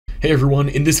Hey everyone,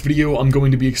 in this video I'm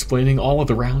going to be explaining all of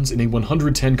the rounds in a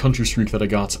 110 country streak that I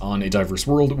got on A Diverse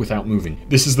World without moving.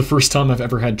 This is the first time I've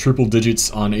ever had triple digits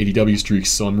on ADW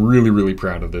streaks, so I'm really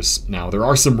proud of this. Now, there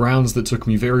are some rounds that took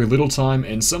me very little time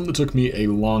and some that took me a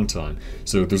long time,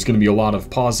 so there's going to be a lot of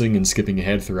pausing and skipping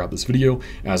ahead throughout this video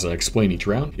as I explain each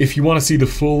round. If you want to see the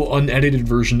full unedited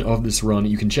version of this run,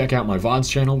 you can check out my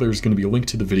VODs channel. There's going to be a link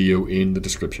to the video in the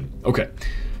description. Okay.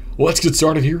 Well, let's get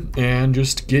started here and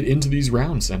just get into these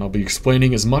rounds, and I'll be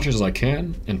explaining as much as I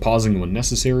can and pausing when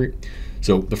necessary.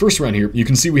 So the first round here, you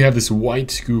can see we have this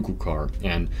white Google car,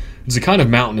 and it's a kind of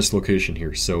mountainous location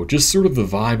here, so just sort of the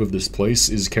vibe of this place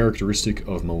is characteristic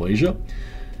of Malaysia.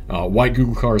 White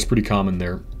Google car is pretty common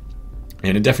there,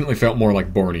 and it definitely felt more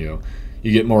like Borneo.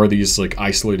 You get more of these like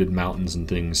isolated mountains and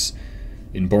things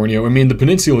in Borneo. I mean, the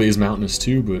peninsula is mountainous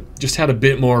too, but just had a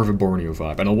bit more of a Borneo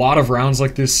vibe. And a lot of rounds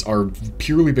like this are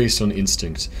purely based on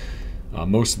instinct,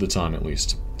 most of the time at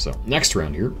least. So, next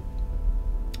round here.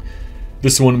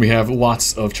 This one we have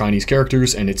lots of Chinese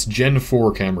characters, and it's Gen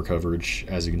 4 camera coverage,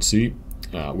 as you can see,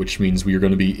 which means we are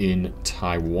going to be in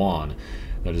Taiwan.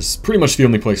 That is pretty much the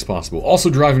only place possible. Also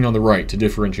driving on the right to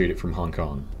differentiate it from Hong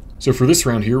Kong. So for this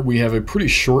round here, we have a pretty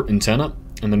short antenna,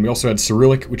 and then we also had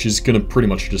Cyrillic, which is going to pretty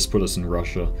much just put us in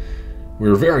Russia. We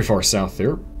were very far south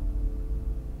there.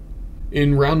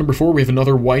 In round number 4, we have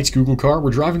another white Google car.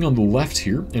 We're driving on the left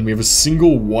here, and we have a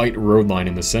single white road line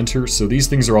in the center, so these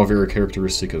things are all very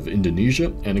characteristic of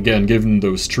Indonesia, and again, given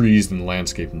those trees and the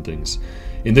landscape and things.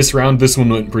 In this round, this one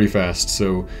went pretty fast,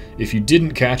 so if you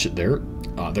didn't catch it there,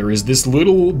 there is this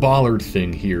little bollard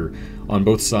thing here on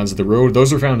both sides of the road.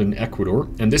 Those are found in Ecuador,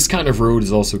 and this kind of road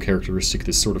is also characteristic,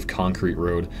 this sort of concrete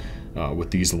road with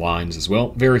these lines as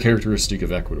well. Very characteristic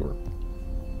of Ecuador.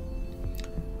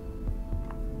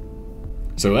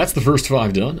 So that's the first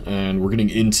 5 done, and we're getting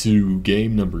into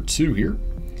game number 2 here.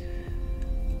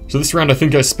 So this round I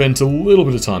think I spent a little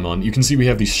bit of time on. You can see we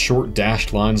have these short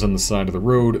dashed lines on the side of the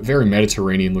road, very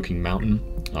Mediterranean looking mountain.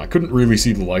 I couldn't really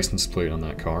see the license plate on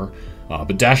that car,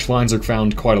 but dashed lines are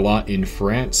found quite a lot in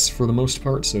France for the most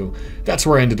part, so that's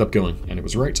where I ended up going, and it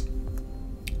was right.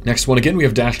 Next one again, we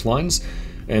have dashed lines,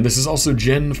 and this is also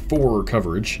Gen 4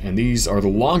 coverage, and these are the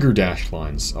longer dashed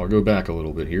lines. I'll go back a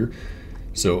little bit here.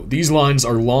 So these lines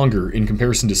are longer in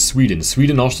comparison to Sweden.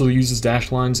 Sweden also uses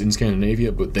dashed lines in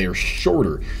Scandinavia, but they are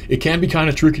shorter. It can be kind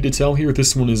of tricky to tell here.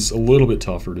 This one is a little bit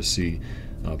tougher to see,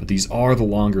 but these are the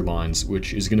longer lines,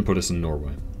 which is going to put us in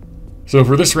Norway. So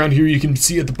for this round here, you can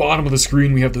see at the bottom of the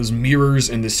screen we have those mirrors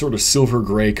and this sort of silver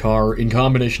gray car. In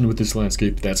combination with this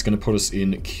landscape, that's going to put us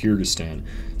in Kyrgyzstan.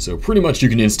 So pretty much you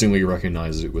can instantly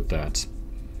recognize it with that.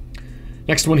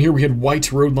 Next one here, we had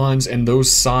white road lines, and those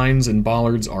signs and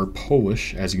bollards are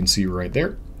Polish, as you can see right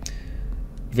there.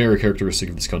 Very characteristic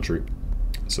of this country.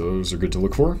 So those are good to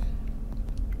look for.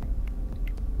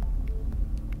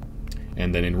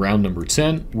 And then in round number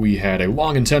 10, we had a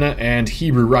long antenna and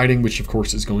Hebrew writing, which of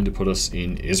course is going to put us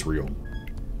in Israel.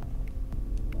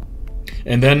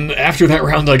 And then after that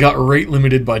round, I got rate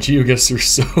limited by GeoGuessr,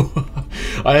 so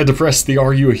I had to press the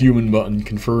 "Are you a human?" button,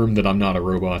 confirm that I'm not a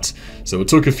robot. So it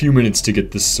took a few minutes to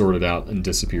get this sorted out and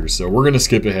disappear. So we're going to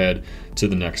skip ahead to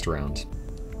the next round.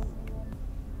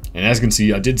 And as you can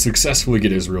see, I did successfully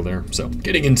get Israel there. So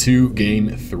getting into game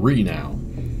 3 now.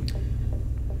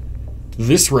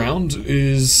 This round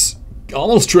is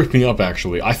almost tricked me up,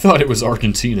 actually. I thought it was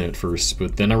Argentina at first,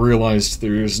 but then I realized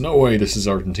there's no way this is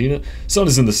Argentina. Sun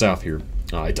is in the south here.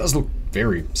 It does look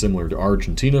very similar to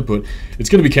Argentina, but it's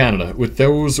going to be Canada, with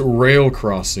those rail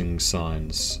crossing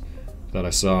signs that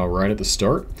I saw right at the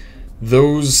start.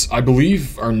 Those, I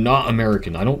believe, are not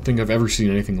American. I don't think I've ever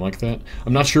seen anything like that.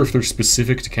 I'm not sure if they're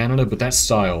specific to Canada, but that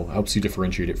style helps you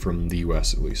differentiate it from the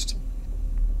US, at least.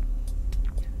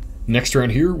 Next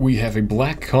round here, we have a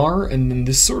black car, and then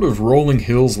this sort of rolling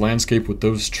hills landscape with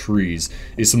those trees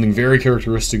is something very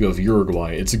characteristic of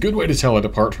Uruguay. It's a good way to tell it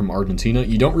apart from Argentina.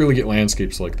 You don't really get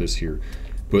landscapes like this here,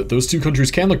 but those two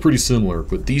countries can look pretty similar.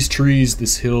 But these trees,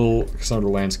 this hill, sort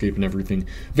of landscape and everything,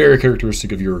 very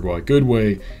characteristic of Uruguay. Good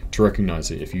way to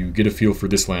recognize it. If you get a feel for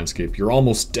this landscape, you're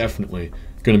almost definitely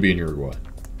going to be in Uruguay.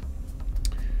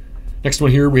 Next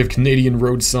one here, we have Canadian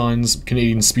road signs,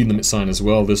 Canadian speed limit sign as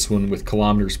well. This one with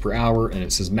kilometers per hour, and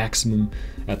it says maximum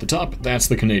at the top. That's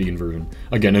the Canadian version.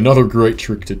 Again, another great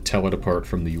trick to tell it apart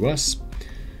from the US.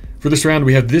 For this round,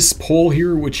 we have this pole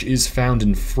here, which is found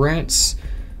in France.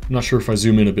 I'm not sure if I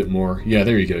zoom in a bit more. Yeah,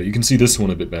 there you go. You can see this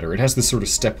one a bit better. It has this sort of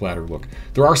stepladder look.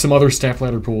 There are some other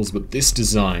stepladder poles, but this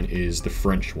design is the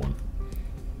French one.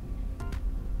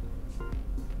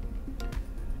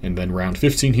 And then round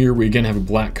 15 here, we again have a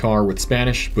black car with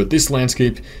Spanish, but this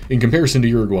landscape, in comparison to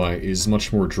Uruguay, is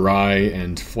much more dry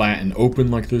and flat and open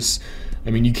like this.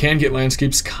 I mean, you can get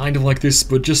landscapes kind of like this,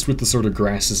 but just with the sort of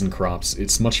grasses and crops,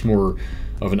 it's much more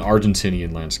of an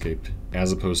Argentinian landscape,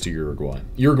 as opposed to Uruguay.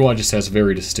 Uruguay just has a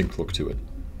very distinct look to it.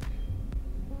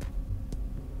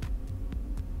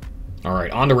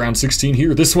 Alright, on to round 16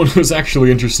 here. This one was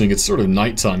actually interesting. It's sort of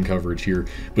nighttime coverage here,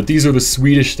 but these are the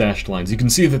Swedish dashed lines. You can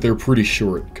see that they're pretty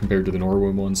short compared to the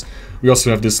Norway ones. We also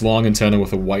have this long antenna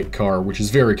with a white car, which is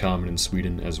very common in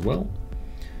Sweden as well.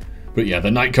 But yeah,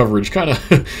 the night coverage kind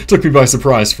of took me by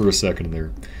surprise for a second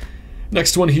there.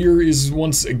 Next one here is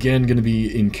once again going to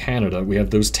be in Canada. We have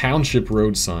those township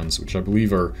road signs, which I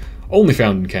believe are only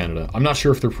found in Canada. I'm not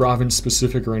sure if they're province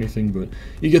specific or anything, but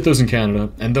you get those in Canada,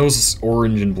 and those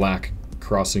orange and black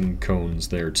crossing cones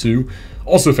there too,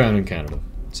 also found in Canada.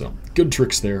 So good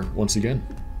tricks there once again.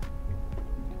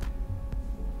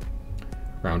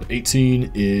 Round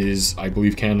 18 is, I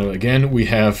believe, Canada again. We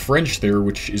have French there,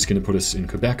 which is going to put us in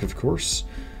Quebec, of course,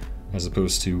 as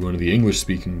opposed to one of the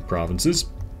English-speaking provinces.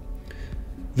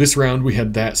 This round we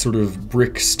had that sort of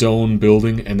brick stone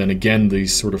building, and then again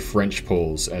these sort of French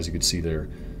poles, as you can see there.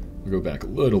 I'll go back a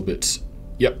little bit.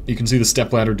 Yep, you can see the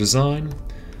stepladder design.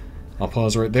 I'll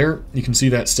pause right there. You can see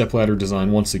that stepladder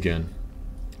design once again.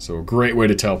 So a great way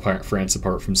to tell France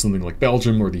apart from something like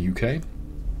Belgium or the UK.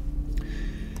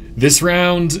 This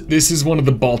round, this is one of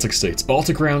the Baltic states.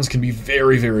 Baltic rounds can be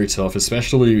very, very tough,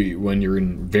 especially when you're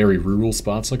in very rural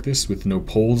spots like this with no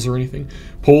poles or anything.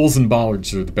 Poles and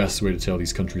bollards are the best way to tell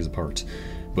these countries apart.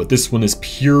 But this one is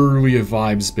purely a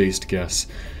vibes-based guess.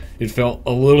 It felt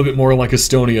a little bit more like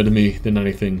Estonia to me than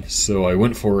anything, so I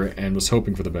went for it and was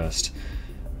hoping for the best.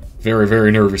 Very,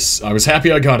 very nervous. I was happy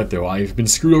I got it, though. I've been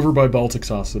screwed over by Baltic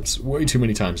toss-ups way too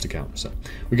many times to count, so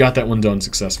we got that one done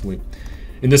successfully.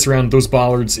 In this round, those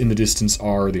bollards in the distance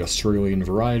are the Australian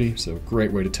variety, so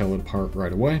great way to tell it apart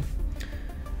right away.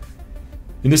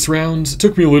 In this round, it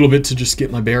took me a little bit to just get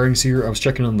my bearings here. I was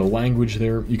checking on the language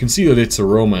there. You can see that it's a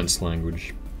Romance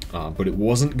language, but it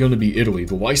wasn't going to be Italy.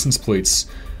 The license plates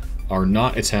are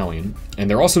not Italian, and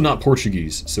they're also not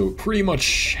Portuguese, so it pretty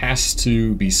much has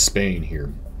to be Spain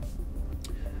here.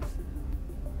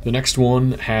 The next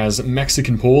one has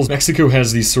Mexican poles. Mexico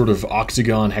has these sort of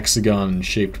octagon,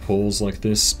 hexagon-shaped poles like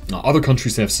this. Other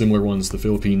countries have similar ones. The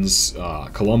Philippines,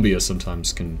 Colombia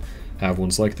sometimes can have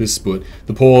ones like this, but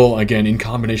the pole, again, in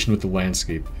combination with the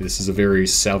landscape. This is a very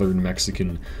southern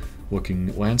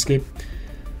Mexican-looking landscape.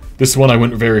 This one I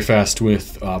went very fast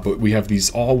with, but we have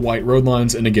these all-white road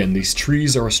lines, and again, these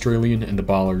trees are Australian, and the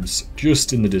bollards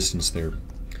just in the distance there.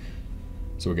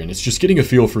 So again, it's just getting a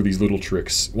feel for these little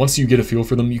tricks. Once you get a feel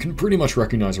for them, you can pretty much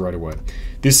recognize right away.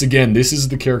 This, again, this is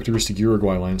the characteristic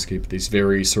Uruguay landscape. These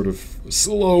very sort of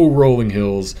slow rolling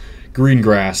hills, green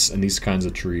grass, and these kinds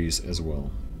of trees as well.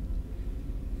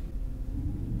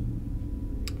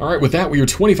 Alright, with that, we are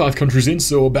 25 countries in,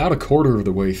 so about a quarter of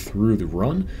the way through the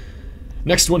run.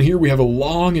 Next one here, we have a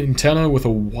long antenna with a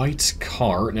white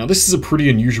car. Now, this is a pretty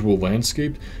unusual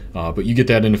landscape, but you get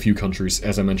that in a few countries.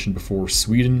 As I mentioned before,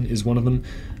 Sweden is one of them,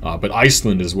 but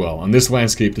Iceland as well. And this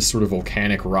landscape, this sort of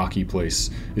volcanic, rocky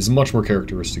place, is much more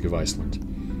characteristic of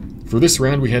Iceland. For this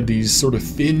round, we had these sort of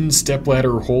thin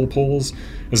stepladder hole poles,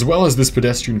 as well as this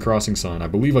pedestrian crossing sign. I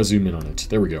believe I zoom in on it.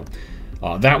 There we go.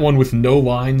 That one with no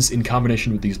lines in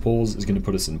combination with these poles is going to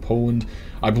put us in Poland.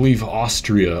 I believe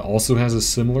Austria also has a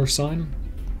similar sign,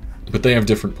 but they have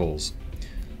different poles.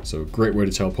 So great way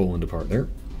to tell Poland apart there.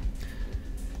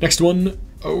 Next one.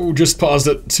 Oh, just paused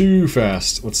it too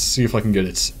fast. Let's see if I can get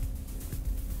it.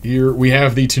 Here we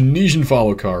have the Tunisian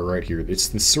follow car right here. It's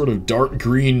this sort of dark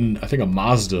green, I think a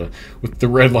Mazda, with the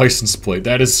red license plate.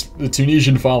 That is the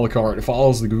Tunisian follow car. It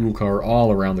follows the Google car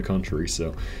all around the country.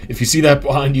 So if you see that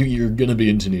behind you, you're going to be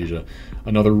in Tunisia.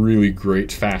 Another really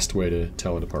great, fast way to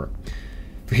tell it apart.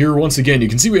 Here, once again, you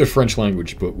can see we have French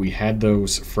language, but we had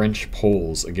those French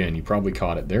poles. Again, you probably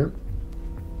caught it there.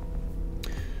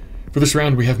 For this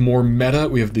round, we have more meta.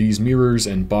 We have these mirrors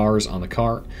and bars on the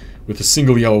car, with a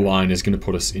single yellow line is going to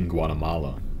put us in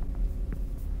Guatemala.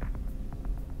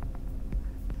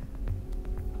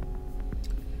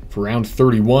 For round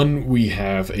 31, we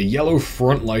have a yellow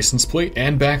front license plate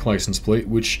and back license plate,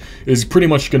 which is pretty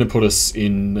much going to put us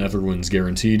in Netherlands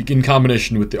guaranteed. In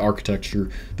combination with the architecture,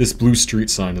 this blue street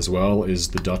sign as well is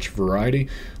the Dutch variety.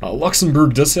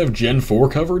 Luxembourg does have Gen 4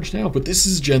 coverage now, but this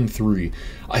is Gen 3.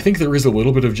 I think there is a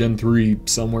little bit of Gen 3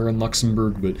 somewhere in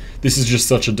Luxembourg, but this is just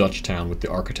such a Dutch town with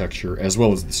the architecture as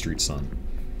well as the street sign.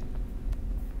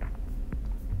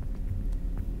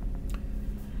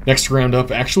 Next round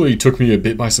up actually took me a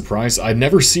bit by surprise. I'd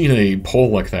never seen a pole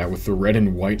like that with the red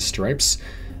and white stripes,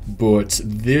 but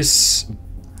this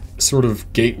sort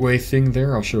of gateway thing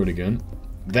there, I'll show it again.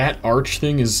 That arch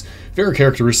thing is very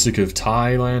characteristic of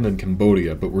Thailand and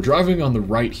Cambodia, but we're driving on the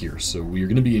right here, so we're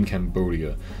going to be in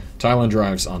Cambodia. Thailand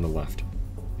drives on the left.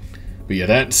 But yeah,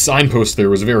 that signpost there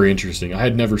was very interesting. I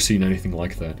had never seen anything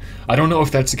like that. I don't know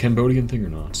if that's a Cambodian thing or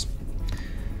not.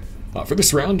 For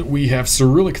this round, we have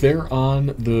Cyrillic there on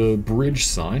the bridge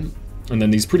sign, and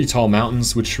then these pretty tall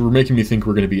mountains, which were making me think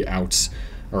we're going to be out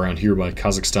around here by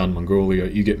Kazakhstan, Mongolia.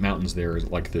 You get mountains there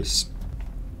like this.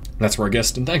 That's where I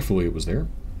guessed, and thankfully it was there.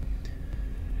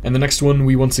 And the next one,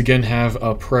 we once again have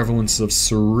a prevalence of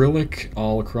Cyrillic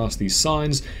all across these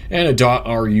signs, and a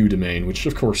 .ru domain, which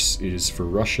of course is for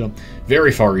Russia,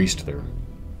 very far east there.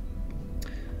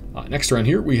 Next around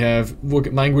here, we have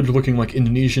language looking like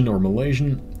Indonesian or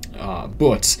Malaysian.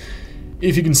 But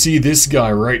if you can see this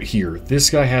guy right here,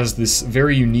 this guy has this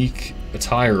very unique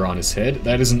attire on his head.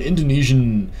 That is an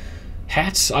Indonesian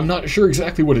hat. I'm not sure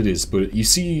exactly what it is, but you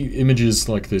see images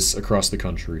like this across the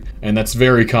country, and that's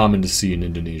very common to see in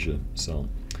Indonesia. So,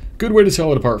 good way to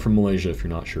tell it apart from Malaysia if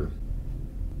you're not sure.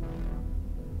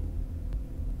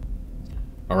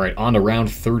 Alright, on to round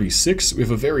 36. We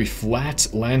have a very flat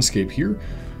landscape here.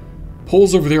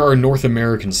 Poles over there are North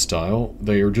American style.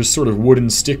 They are just sort of wooden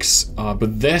sticks,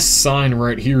 but this sign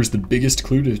right here is the biggest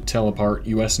clue to tell apart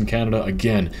US and Canada.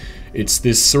 Again, it's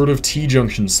this sort of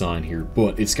T-junction sign here,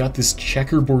 but it's got this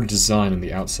checkerboard design on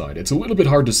the outside. It's a little bit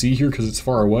hard to see here because it's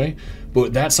far away,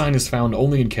 but that sign is found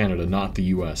only in Canada, not the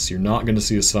US. You're not going to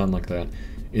see a sign like that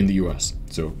in the US.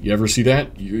 So, you ever see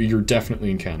that, you're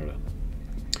definitely in Canada.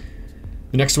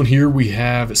 The next one here, we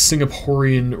have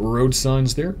Singaporean road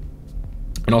signs there.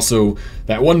 And also,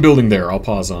 that one building there, I'll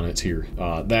pause on it here.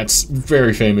 That's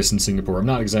very famous in Singapore. I'm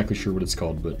not exactly sure what it's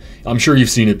called, but I'm sure you've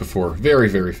seen it before. Very,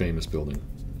 very famous building.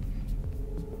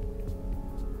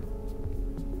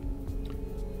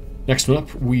 Next one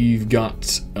up, we've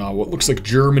got what looks like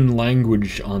German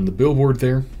language on the billboard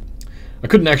there. I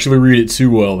couldn't actually read it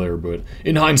too well there, but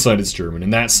in hindsight it's German,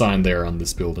 and that sign there on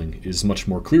this building is much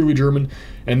more clearly German,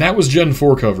 and that was Gen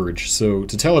 4 coverage, so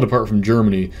to tell it apart from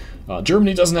Germany,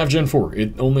 Germany doesn't have Gen 4,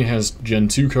 it only has Gen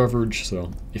 2 coverage,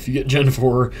 so if you get Gen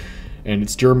 4 and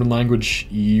it's German language,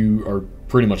 you are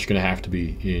pretty much going to have to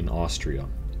be in Austria.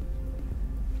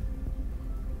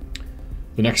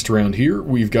 The next round here,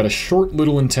 we've got a short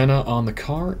little antenna on the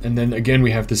car, and then again we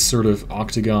have this sort of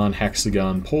octagon,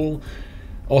 hexagon pole.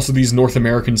 Also, these North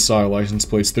American style license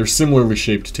plates, they're similarly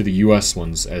shaped to the US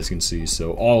ones, as you can see,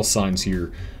 so all signs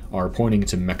here are pointing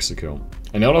to Mexico.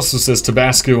 And it also says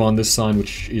Tabasco on this sign,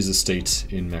 which is a state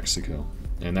in Mexico.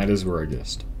 And that is where I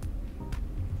guessed.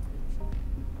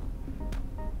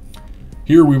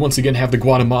 Here we once again have the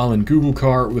Guatemalan Google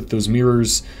car with those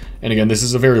mirrors. And again, this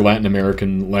is a very Latin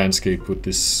American landscape with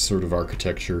this sort of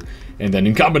architecture. And then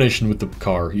in combination with the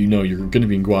car, you know you're going to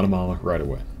be in Guatemala right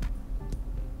away.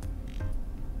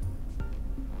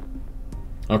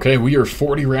 Okay, we are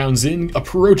 40 rounds in,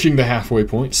 approaching the halfway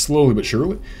point, slowly but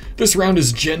surely. This round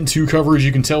is Gen 2 coverage.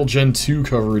 You can tell Gen 2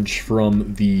 coverage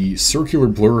from the circular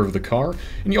blur of the car,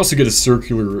 and you also get a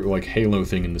circular, like, halo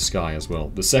thing in the sky as well.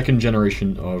 The second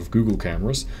generation of Google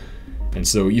cameras. And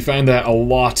so you find that a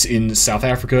lot in South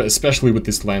Africa, especially with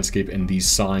this landscape and these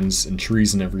signs and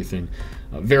trees and everything.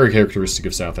 Very characteristic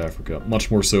of South Africa, much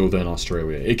more so than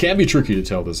Australia. It can be tricky to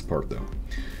tell this apart, though.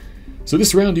 So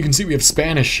this round, you can see we have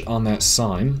Spanish on that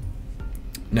sign.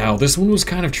 Now, this one was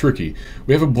kind of tricky.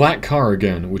 We have a black car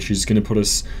again, which is going to put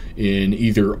us in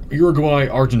either Uruguay,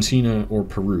 Argentina, or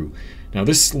Peru. Now,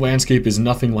 this landscape is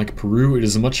nothing like Peru. It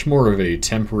is much more of a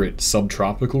temperate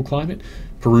subtropical climate.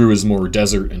 Peru is more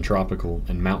desert and tropical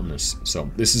and mountainous. So,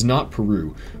 this is not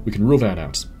Peru. We can rule that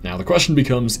out. Now, the question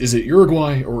becomes, is it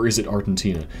Uruguay or is it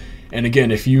Argentina? And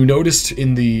again, if you noticed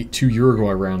in the 2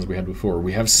 Uruguay rounds we had before,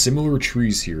 we have similar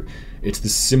trees here. It's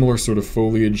this similar sort of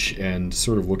foliage and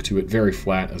sort of look to it, very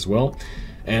flat as well.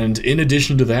 And in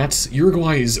addition to that,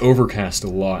 Uruguay is overcast a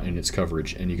lot in its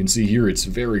coverage, and you can see here it's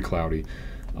very cloudy.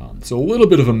 So a little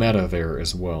bit of a meta there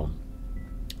as well.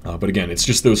 But again, it's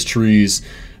just those trees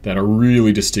that are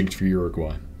really distinct for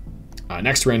Uruguay.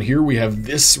 Next round here, we have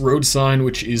this road sign,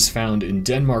 which is found in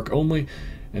Denmark only.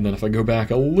 And then if I go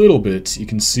back a little bit, you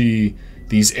can see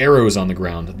these arrows on the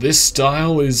ground. This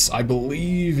style is, I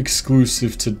believe,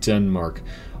 exclusive to Denmark.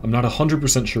 I'm not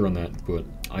 100% sure on that, but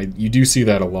you do see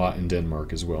that a lot in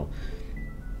Denmark as well.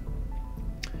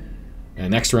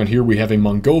 And next around here we have a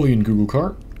Mongolian Google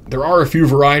car. There are a few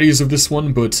varieties of this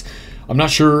one, but I'm not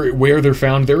sure where they're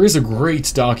found. There is a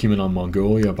great document on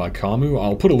Mongolia by Kamu.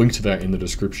 I'll put a link to that in the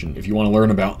description if you want to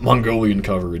learn about Mongolian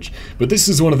coverage. But this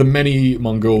is one of the many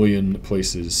Mongolian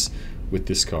places with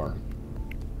this car.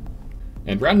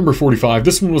 And round number 45,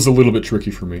 this one was a little bit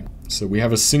tricky for me. So we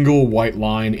have a single white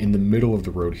line in the middle of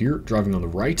the road here, driving on the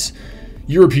right.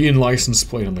 European license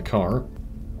plate on the car.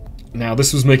 Now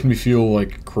this was making me feel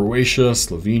like Croatia,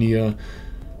 Slovenia.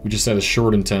 We just had a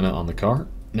short antenna on the car.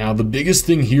 Now the biggest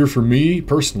thing here for me,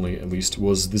 personally at least,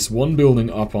 was this one building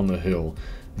up on the hill.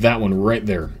 That one right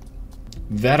there.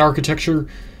 That architecture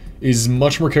is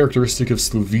much more characteristic of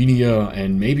Slovenia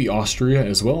and maybe Austria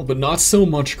as well, but not so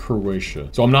much Croatia.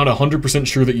 So I'm not 100%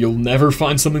 sure that you'll never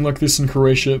find something like this in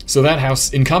Croatia. So that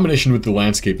house, in combination with the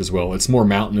landscape as well, it's more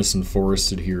mountainous and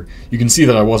forested here. You can see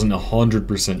that I wasn't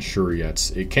 100% sure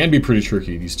yet. It can be pretty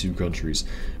tricky, these two countries.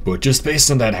 But just based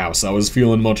on that house, I was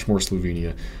feeling much more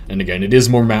Slovenia. And again, it is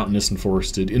more mountainous and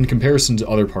forested in comparison to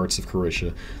other parts of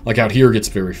Croatia. Like out here, it gets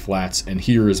very flat, and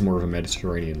here is more of a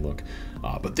Mediterranean look.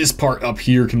 But this part up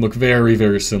here can look very,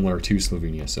 very similar to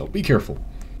Slovenia, so be careful.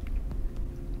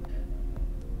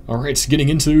 Alright, so getting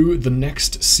into the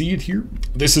next seed here.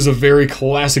 This is a very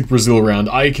classic Brazil round.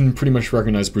 I can pretty much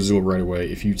recognize Brazil right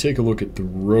away. If you take a look at the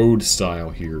road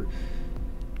style here,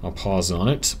 I'll pause on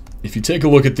it. If you take a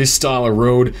look at this style of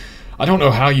road, I don't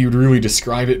know how you'd really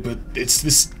describe it, but it's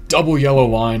this double yellow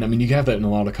line. I mean, you have that in a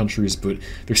lot of countries, but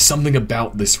there's something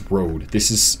about this road.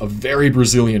 This is a very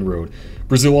Brazilian road.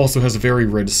 Brazil also has a very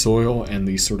red soil and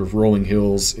these sort of rolling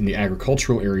hills in the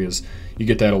agricultural areas. You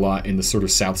get that a lot in the sort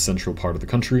of south-central part of the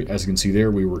country. As you can see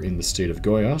there, we were in the state of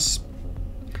Goiás.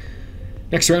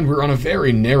 Next round, we're on a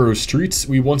very narrow street.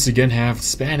 We once again have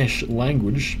Spanish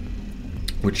language,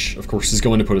 which of course is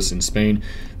going to put us in Spain.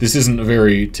 This isn't a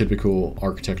very typical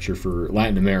architecture for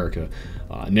Latin America.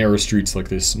 Narrow streets like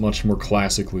this, much more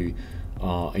classically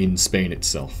in Spain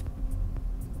itself.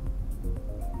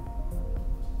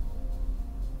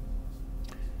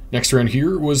 Next round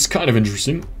here was kind of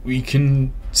interesting. We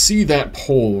can see that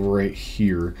pole right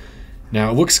here.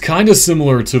 Now, it looks kind of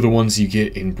similar to the ones you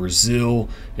get in Brazil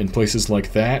and places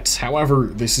like that. However,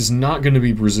 this is not going to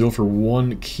be Brazil for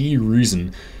one key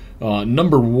reason.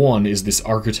 Number one is this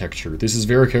architecture. This is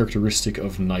very characteristic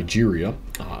of Nigeria.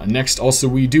 Next, also,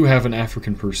 we do have an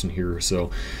African person here,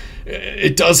 so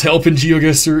it does help in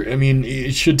GeoGuessr. I mean,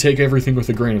 it should take everything with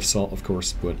a grain of salt, of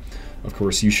course, but of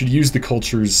course, you should use the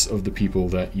cultures of the people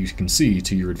that you can see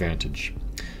to your advantage.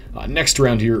 Next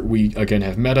round here, we again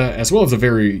have meta, as well as a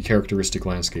very characteristic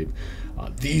landscape.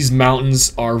 These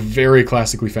mountains are very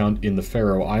classically found in the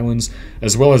Faroe Islands,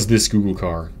 as well as this Google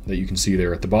car that you can see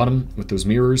there at the bottom with those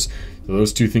mirrors. So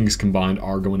those two things combined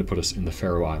are going to put us in the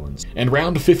Faroe Islands. And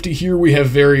round 50 here, we have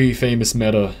very famous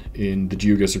meta in the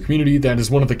GeoGuessr community. That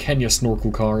is one of the Kenya snorkel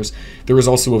cars. There is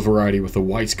also a variety with a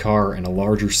white car and a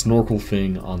larger snorkel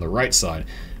thing on the right side.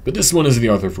 But this one is the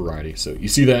other variety. So you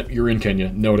see that, you're in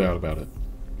Kenya, no doubt about it.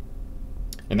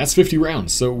 And that's 50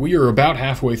 rounds, so we are about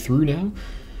halfway through now.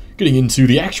 Getting into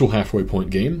the actual halfway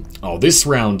point game. Oh, this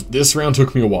round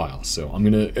took me a while, so I'm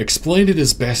gonna explain it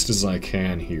as best as I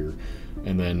can here,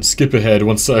 and then skip ahead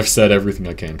once I've said everything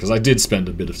I can, because I did spend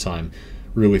a bit of time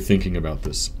really thinking about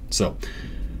this. So,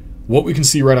 what we can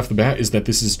see right off the bat is that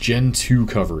this is Gen 2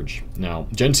 coverage. Now,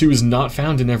 Gen 2 is not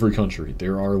found in every country.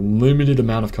 There are a limited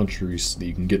amount of countries that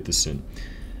you can get this in.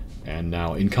 And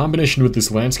now, in combination with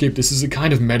this landscape, this is a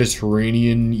kind of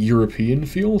Mediterranean European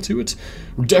feel to it.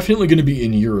 We're definitely going to be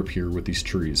in Europe here with these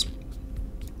trees.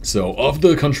 So, of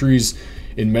the countries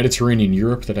in Mediterranean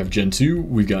Europe that have Gen 2,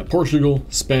 we've got Portugal,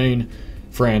 Spain,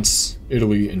 France,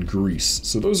 Italy, and Greece.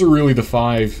 So those are really the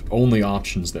 5 only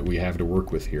options that we have to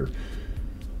work with here.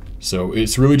 So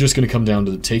it's really just going to come down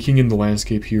to taking in the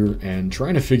landscape here and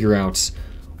trying to figure out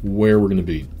where we're going to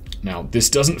be. Now,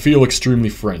 this doesn't feel extremely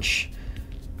French.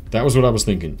 That was what I was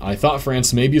thinking. I thought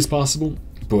France maybe is possible,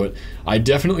 but I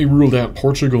definitely ruled out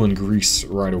Portugal and Greece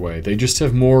right away. They just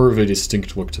have more of a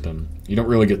distinct look to them. You don't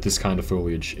really get this kind of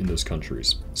foliage in those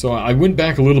countries. So I went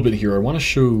back a little bit here. I want to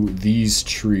show these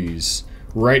trees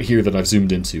right here that I've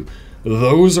zoomed into.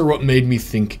 Those are what made me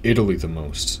think Italy the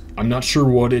most. I'm not sure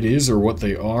what it is or what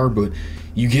they are, but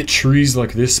you get trees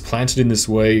like this planted in this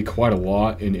way quite a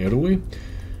lot in Italy.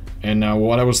 And now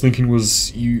what I was thinking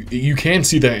was, you can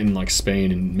see that in like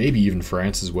Spain and maybe even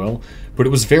France as well, but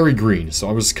it was very green, so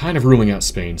I was kind of ruling out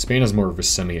Spain. Spain has more of a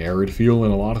semi-arid feel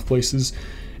in a lot of places.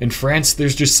 In France,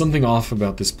 there's just something off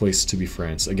about this place to be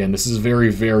France. Again, this is a very,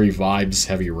 very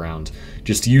vibes-heavy round,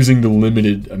 just using the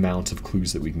limited amount of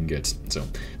clues that we can get. So,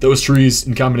 those trees,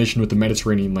 in combination with the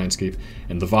Mediterranean landscape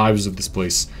and the vibes of this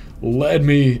place, led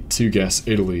me to guess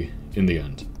Italy in the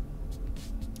end.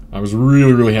 I was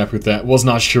really, really happy with that. Was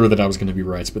not sure that I was going to be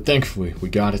right, but thankfully we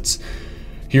got it.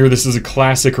 Here, this is a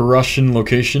classic Russian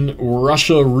location.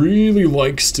 Russia really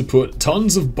likes to put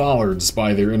tons of bollards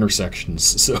by their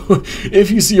intersections. So if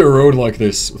you see a road like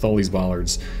this with all these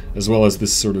bollards, as well as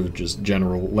this sort of just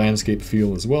general landscape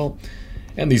feel as well,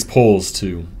 and these poles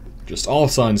too, just all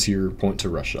signs here point to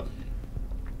Russia.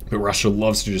 But Russia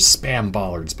loves to just spam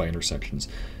bollards by intersections.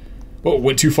 Well,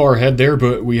 went too far ahead there,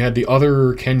 but we had the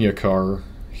other Kenya car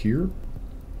here.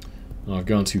 Oh, I've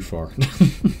gone too far.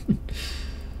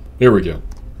 There we go.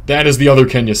 That is the other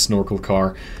Kenya snorkel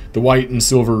car, the white and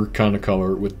silver kind of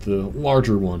color with the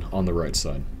larger one on the right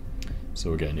side.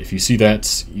 So again, if you see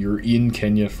that, you're in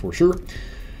Kenya for sure.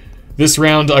 This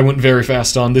round I went very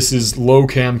fast on. This is low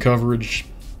cam coverage.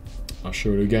 I'll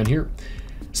show it again here.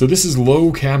 So this is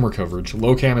low camera coverage.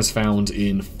 Low cam is found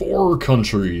in 4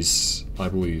 countries, I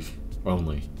believe,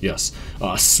 only. Yes.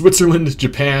 Switzerland,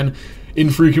 Japan,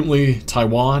 infrequently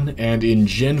Taiwan, and in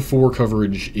Gen 4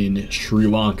 coverage in Sri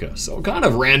Lanka. So kind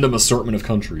of random assortment of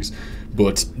countries.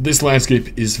 But this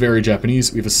landscape is very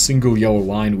Japanese. We have a single yellow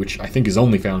line, which I think is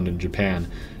only found in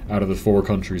Japan out of the 4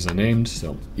 countries I named.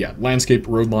 So yeah, landscape,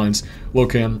 road lines, low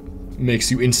cam makes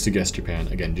you insta-guess Japan.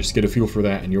 Again, just get a feel for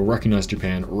that and you'll recognize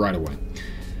Japan right away.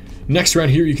 Next round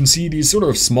here, you can see these sort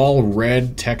of small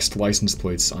red text license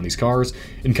plates on these cars.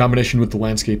 In combination with the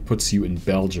landscape puts you in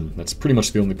Belgium. That's pretty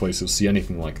much the only place you'll see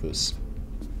anything like this.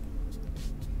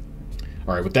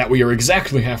 Alright, with that we are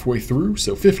exactly halfway through,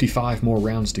 so 55 more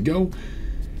rounds to go.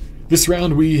 This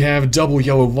round we have double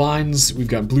yellow lines, we've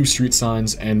got blue street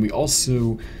signs, and we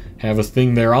also have a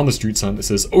thing there on the street sign that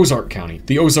says Ozark County.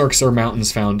 The Ozarks are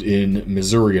mountains found in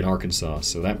Missouri and Arkansas,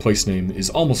 so that place name is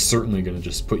almost certainly going to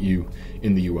just put you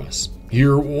in the US.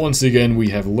 Here, once again, we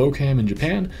have low cam in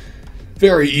Japan,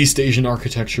 very East Asian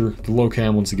architecture, the low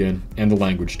cam once again, and the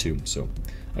language too. So,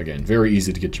 again, very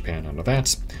easy to get Japan out of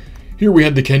that. Here we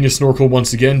had the Kenya snorkel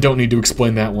once again, don't need to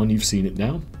explain that one, you've seen it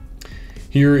now.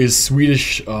 Here is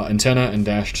Swedish antenna and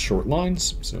dashed short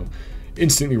lines, so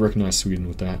instantly recognize Sweden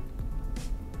with that.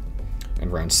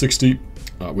 And round 60,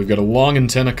 we've got a long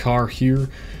antenna car here.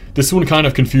 This one kind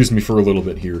of confused me for a little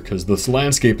bit here, because this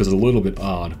landscape is a little bit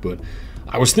odd, but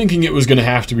I was thinking it was going to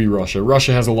have to be Russia.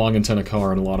 Russia has a long antenna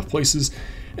car in a lot of places,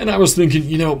 and I was thinking,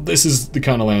 you know, this is the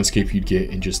kind of landscape you'd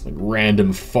get in just like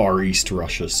random Far East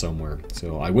Russia somewhere.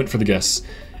 So I went for the guess,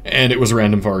 and it was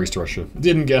random Far East Russia.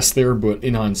 Didn't guess there, but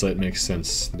in hindsight it makes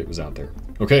sense that it was out there.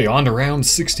 Okay, on to round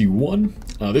 61.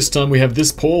 This time we have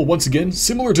this pole, once again,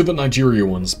 similar to the Nigeria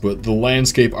ones, but the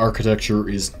landscape architecture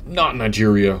is not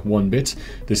Nigeria one bit.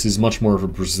 This is much more of a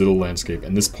Brazil landscape,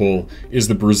 and this pole is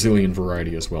the Brazilian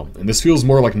variety as well. And this feels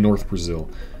more like North Brazil,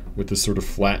 with this sort of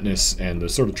flatness and the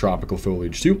sort of tropical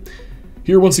foliage too.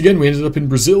 Here, once again, we ended up in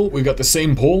Brazil. We've got the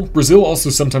same pole. Brazil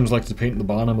also sometimes likes to paint the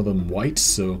bottom of them white,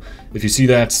 so if you see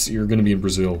that, you're going to be in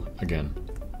Brazil again.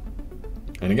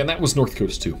 And again, that was North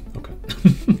Coast too. Okay.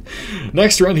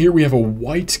 Next around here, we have a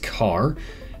white car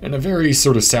and a very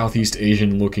sort of Southeast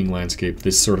Asian looking landscape.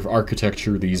 This sort of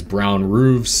architecture, these brown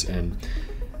roofs, and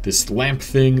this lamp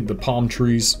thing, the palm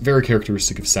trees, very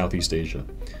characteristic of Southeast Asia.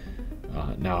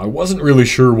 Now, I wasn't really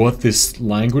sure what this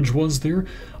language was there.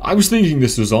 I was thinking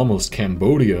this was almost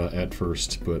Cambodia at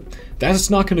first, but that's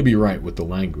not going to be right with the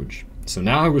language. So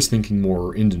now I was thinking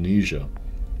more Indonesia.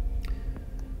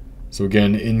 So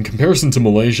again, in comparison to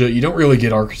Malaysia, you don't really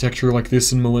get architecture like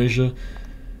this in Malaysia.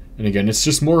 And again, it's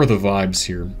just more of the vibes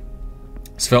here.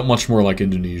 This felt much more like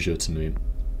Indonesia to me.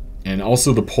 And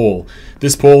also the pole.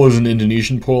 This pole is an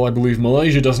Indonesian pole, I believe.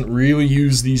 Malaysia doesn't really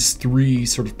use these 3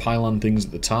 sort of pylon things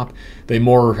at the top. They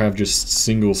more have just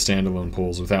single standalone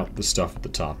poles without the stuff at the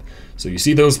top. So you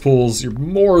see those poles, you're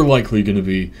more likely going to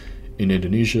be in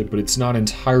Indonesia, but it's not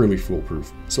entirely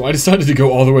foolproof. So I decided to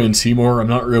go all the way in Timor. I'm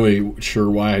not really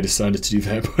sure why I decided to do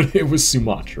that, but it was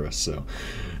Sumatra, so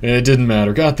it didn't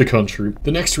matter. Got the country.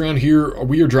 The next round here,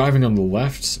 we are driving on the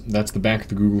left. That's the back of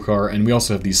the Google car, and we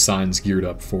also have these signs geared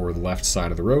up for the left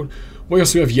side of the road. We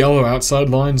also have yellow outside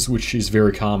lines, which is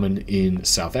very common in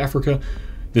South Africa.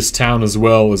 This town as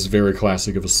well is very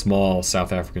classic of a small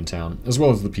South African town, as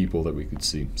well as the people that we could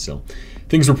see. So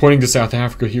things were pointing to South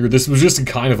Africa here. This was just a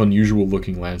kind of unusual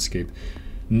looking landscape.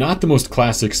 Not the most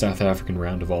classic South African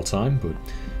round of all time, but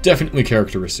definitely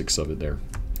characteristics of it there.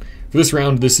 For this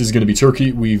round, this is going to be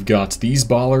Turkey. We've got these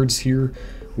bollards here,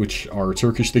 which are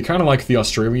Turkish. They kind of like the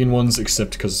Australian ones,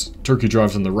 except because Turkey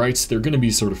drives on the right, they're going to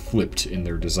be sort of flipped in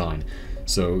their design.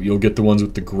 So you'll get the ones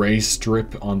with the gray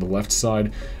strip on the left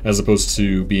side, as opposed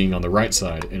to being on the right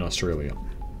side in Australia.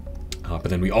 But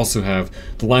then we also have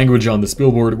the language on this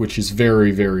billboard, which is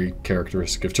very, very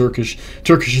characteristic of Turkish.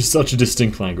 Turkish is such a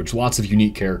distinct language, lots of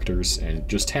unique characters, and it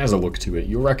just has a look to it.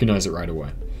 You'll recognize it right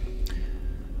away.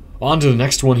 On to the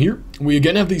next one here. We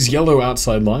again have these yellow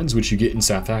outside lines, which you get in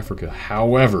South Africa.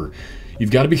 However,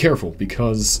 you've got to be careful,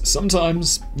 because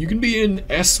sometimes you can be in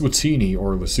Eswatini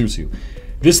or Lesotho.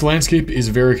 This landscape is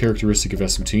very characteristic of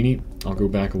Eswatini. I'll go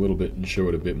back a little bit and show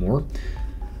it a bit more.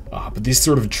 But these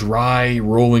sort of dry,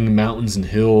 rolling mountains and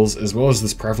hills, as well as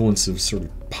this prevalence of sort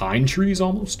of pine trees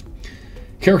almost.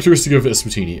 Characteristic of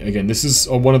Eswatini. Again, this is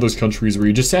one of those countries where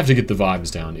you just have to get the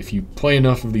vibes down. If you play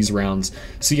enough of these rounds,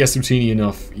 see Eswatini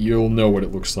enough, you'll know what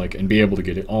it looks like and be able to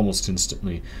get it almost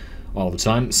instantly all the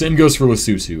time. Same goes for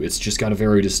Lesotho. It's just got a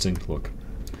very distinct look.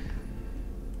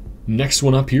 Next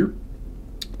one up here,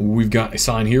 we've got a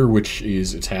sign here which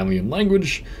is Italian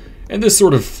language. And this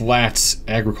sort of flat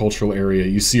agricultural area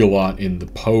you see a lot in the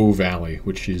Po Valley,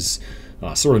 which is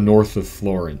sort of north of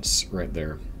Florence, right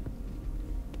there.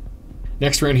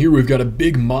 Next around here, we've got a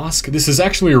big mosque. This is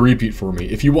actually a repeat for me.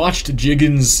 If you watched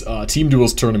Jiggin's Team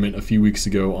Duels tournament a few weeks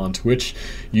ago on Twitch,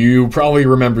 you probably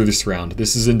remember this round.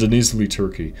 This is in Denizli,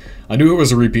 Turkey. I knew it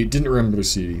was a repeat, didn't remember the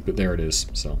city, but there it is.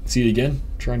 So, see it again?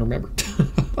 Trying to remember.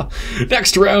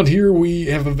 Next round here, we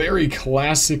have a very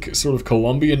classic sort of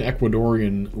Colombian,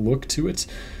 Ecuadorian look to it.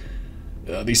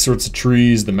 These sorts of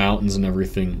trees, the mountains and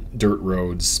everything, dirt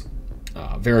roads,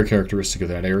 very characteristic of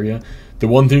that area. The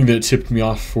one thing that tipped me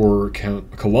off for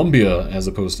Colombia as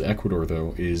opposed to Ecuador,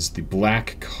 though, is the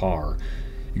black car.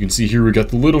 You can see here we got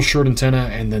the little short antenna,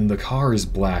 and then the car is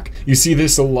black. You see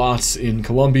this a lot in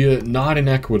Colombia, not in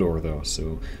Ecuador, though,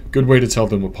 so good way to tell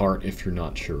them apart if you're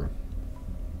not sure.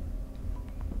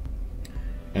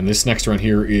 And this next round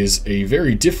here is a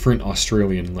very different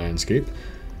Australian landscape.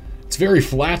 It's very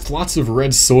flat, lots of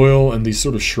red soil and these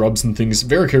sort of shrubs and things,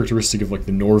 very characteristic of like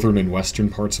the northern and western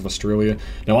parts of Australia.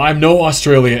 Now, I'm no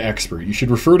Australia expert. You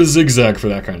should refer to Zigzag for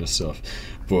that kind of stuff.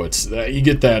 But you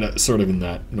get that sort of in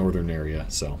that northern area,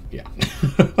 so yeah.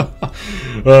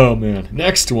 Oh man.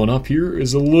 Next one up here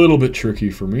is a little bit tricky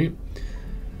for me.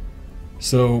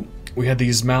 So, we had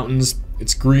these mountains.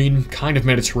 It's green, kind of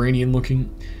Mediterranean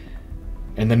looking.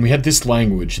 And then we had this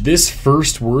language. This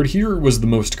first word here was the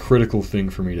most critical thing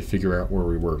for me to figure out where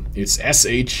we were. It's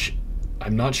SH,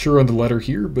 I'm not sure on the letter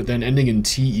here, but then ending in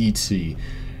TET.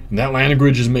 And that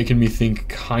language is making me think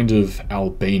kind of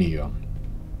Albania.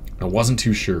 I wasn't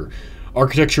too sure.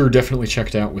 Architecture definitely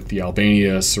checked out with the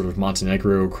Albania, sort of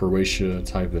Montenegro, Croatia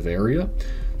type of area,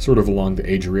 sort of along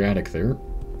the Adriatic there.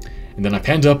 And then I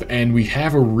panned up, and we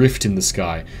have a rift in the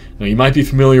sky. Now, you might be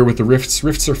familiar with the rifts.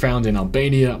 Rifts are found in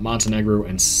Albania, Montenegro,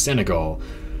 and Senegal,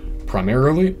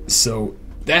 primarily. So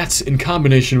that's in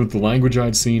combination with the language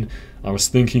I'd seen. I was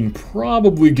thinking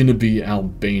probably going to be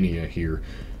Albania here,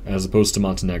 as opposed to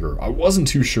Montenegro. I wasn't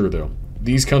too sure, though.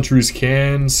 These countries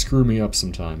can screw me up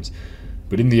sometimes.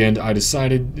 But in the end, I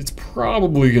decided it's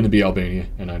probably going to be Albania,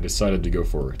 and I decided to go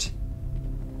for it.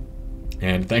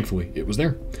 And thankfully, it was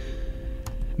there.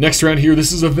 Next round here,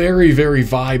 this is a very, very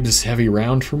vibes-heavy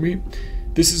round for me.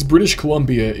 This is British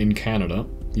Columbia in Canada.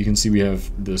 You can see we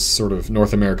have this sort of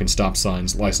North American stop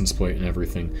signs, license plate, and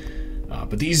everything.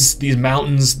 But these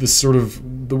mountains, this sort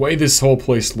of, the way this whole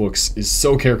place looks is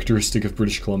so characteristic of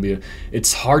British Columbia.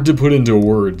 It's hard to put into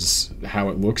words how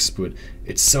it looks, but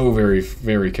it's so very,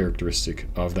 very characteristic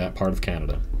of that part of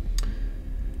Canada.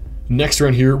 Next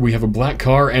round here, we have a black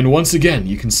car, and once again,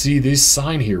 you can see this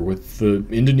sign here with the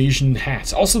Indonesian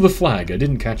hat. Also the flag, I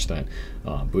didn't catch that.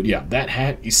 But yeah, that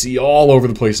hat you see all over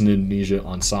the place in Indonesia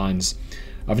on signs.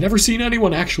 I've never seen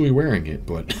anyone actually wearing it,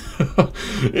 but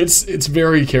it's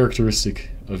very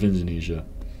characteristic of Indonesia.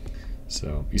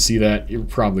 So, you see that, you're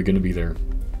probably going to be there.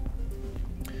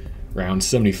 Round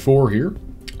 74 here.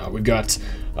 We've got,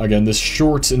 again, this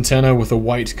short antenna with a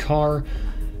white car.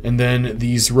 And then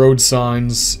these road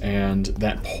signs and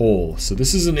that pole. So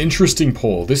this is an interesting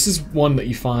pole. This is one that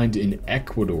you find in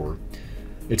Ecuador.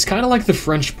 It's kind of like the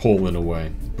French pole in a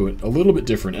way, but a little bit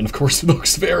different. And of course it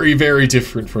looks very, very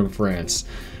different from France.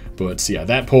 But yeah,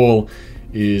 that pole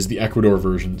is the Ecuador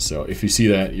version. So if you see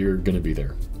that, you're going to be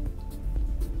there.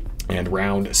 And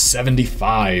round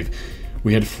 75.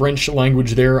 We had French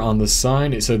language there on the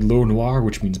sign. It said L'eau noire,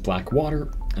 which means black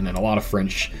water. And then a lot of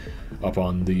French up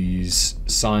on these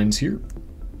signs here.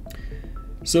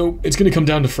 So it's going to come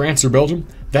down to France or Belgium.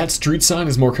 That street sign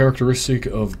is more characteristic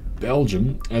of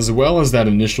Belgium, as well as that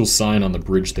initial sign on the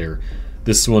bridge there.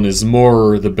 This one is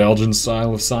more the Belgian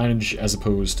style of signage as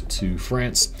opposed to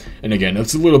France. And again,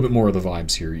 it's a little bit more of the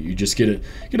vibes here. You just get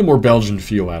a more Belgian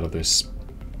feel out of this.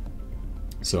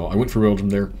 So I went for Belgium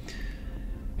there.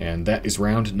 And that is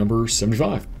round number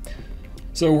 75.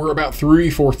 So we're about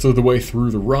 3/4 of the way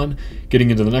through the run.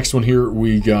 Getting into the next one here,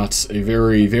 we got a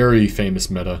very, very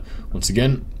famous meta. Once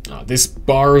again, this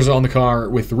bar is on the car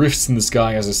with rifts in the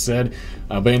sky, as I said.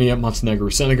 Albania, Montenegro,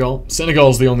 Senegal. Senegal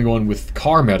is the only one with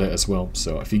car meta as well.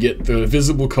 So if you get the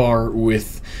visible car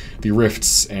with the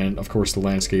rifts and, of course, the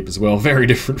landscape as well, very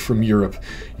different from Europe,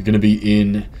 you're going to be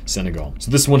in Senegal.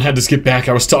 So this one had to skip back.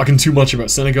 I was talking too much about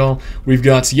Senegal. We've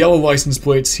got yellow license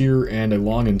plates here and a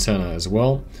long antenna as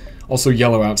well. Also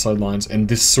yellow outside lines, and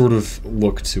this sort of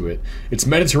look to it. It's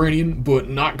Mediterranean, but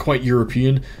not quite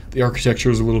European. The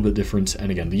architecture is a little bit different, and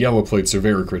again, the yellow plates are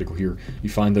very critical here. You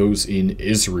find those in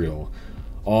Israel,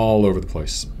 all over the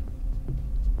place.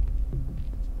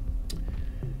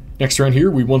 Next around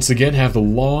here, we once again have the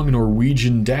long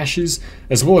Norwegian dashes,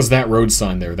 as well as that road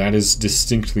sign there. That is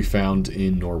distinctly found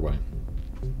in Norway.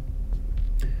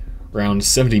 Round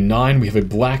 79, we have a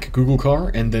black Google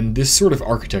car, and then this sort of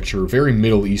architecture, very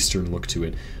Middle Eastern look to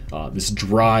it. This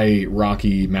dry,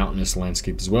 rocky, mountainous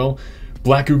landscape as well.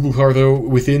 Black Google car, though,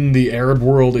 within the Arab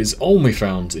world is only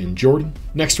found in Jordan.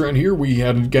 Next round here, we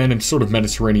had, again, a sort of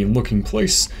Mediterranean-looking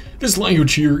place. This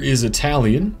language here is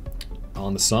Italian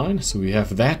on the sign, so we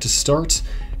have that to start.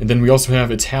 And then we also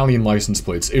have Italian license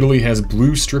plates. Italy has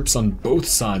blue strips on both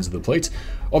sides of the plate.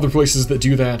 Other places that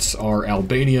do that are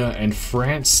Albania and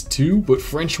France too, but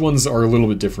French ones are a little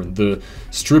bit different. The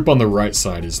strip on the right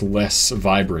side is less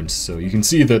vibrant, so you can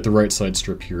see that the right side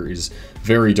strip here is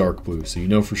very dark blue, so you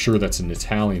know for sure that's an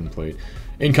Italian plate,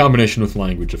 in combination with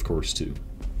language, of course, too.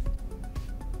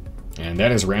 And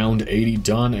that is round 80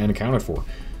 done and accounted for.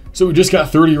 So we just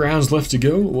got 30 rounds left to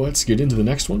go. Let's get into the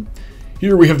next one.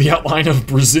 Here we have the outline of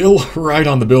Brazil right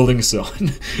on the building, so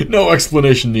no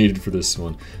explanation needed for this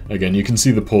one. Again, you can see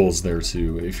the poles there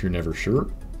too, if you're never sure.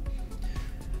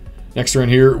 Next around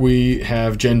here, we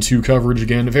have Gen 2 coverage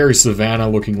again, a very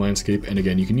savanna-looking landscape, and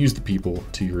again, you can use the people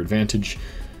to your advantage,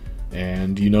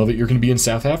 and you know that you're going to be in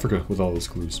South Africa with all those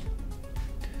clues.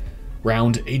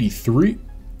 Round 83.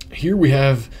 Here we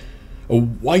have a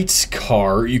white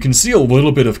car. You can see a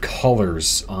little bit of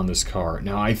colors on this car.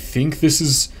 Now, I think this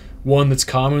is one that's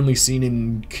commonly seen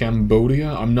in Cambodia.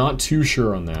 I'm not too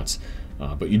sure on that,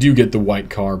 but you do get the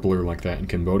white car blur like that in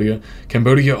Cambodia.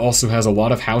 Cambodia also has a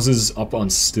lot of houses up on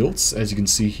stilts, as you can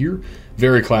see here.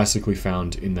 Very classically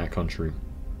found in that country.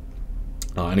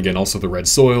 And again, also the red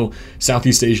soil,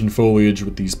 Southeast Asian foliage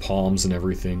with these palms and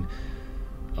everything.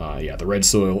 Yeah, the red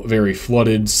soil, very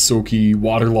flooded, soaky,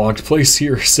 waterlogged place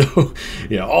here. So,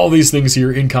 yeah, all these things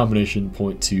here in combination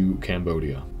point to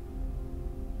Cambodia.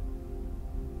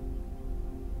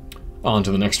 On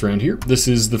to the next round here. This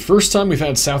is the first time we've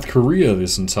had South Korea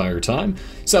this entire time.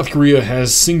 South Korea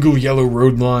has single yellow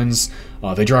road lines.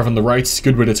 They drive on the right,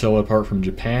 good way to tell apart from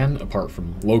Japan, apart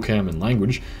from locam and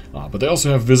language. But they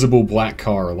also have visible black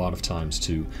car a lot of times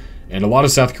too. And a lot of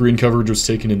South Korean coverage was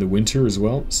taken in the winter as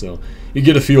well. So you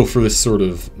get a feel for this sort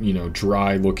of, you know,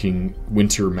 dry looking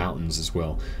winter mountains as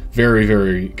well. Very,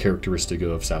 very characteristic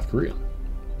of South Korea.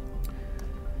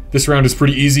 This round is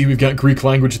pretty easy. We've got Greek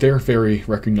language there, very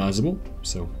recognizable,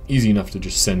 so easy enough to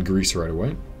just send Greece right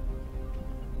away.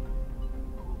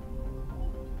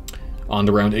 On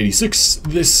to round 86.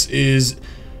 This is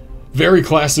very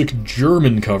classic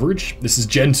German coverage. This is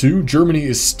Gen 2. Germany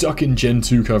is stuck in Gen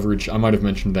 2 coverage. I might have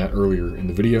mentioned that earlier in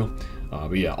the video.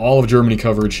 But yeah, all of Germany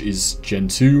coverage is Gen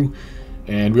 2.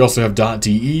 And we also have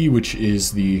 .de, which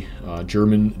is the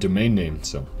German domain name,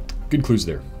 so good clues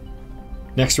there.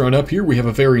 Next round up here, we have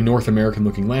a very North American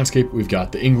looking landscape. We've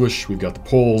got the English, we've got the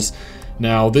Poles.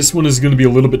 Now, this one is going to be a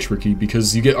little bit tricky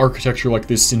because you get architecture like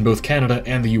this in both Canada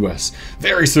and the US.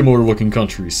 Very similar looking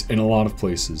countries in a lot of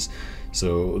places.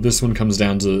 So this one comes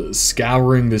down to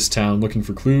scouring this town, looking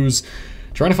for clues,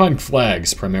 trying to find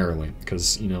flags primarily,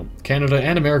 because, you know, Canada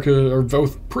and America are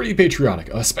both pretty patriotic,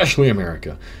 especially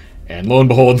America. And lo and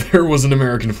behold, there was an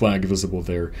American flag visible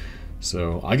there.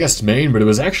 So I guessed Maine, but it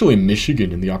was actually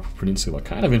Michigan in the Upper Peninsula.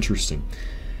 Kind of interesting.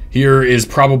 Here is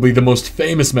probably the most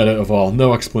famous meta of all.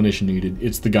 No explanation needed.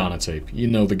 It's the Ghana tape. You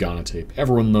know the Ghana tape.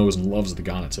 Everyone knows and loves the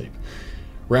Ghana tape.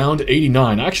 Round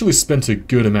 89. I actually spent a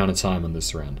good amount of time on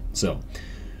this round. So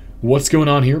what's going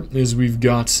on here is we've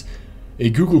got a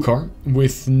Google car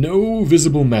with no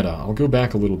visible meta. I'll go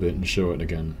back a little bit and show it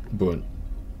again, but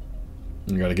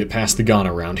I gotta get past the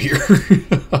Ghana round here.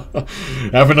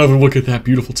 Have another look at that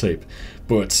beautiful tape.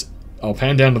 But I'll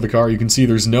pan down to the car. You can see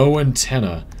there's no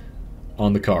antenna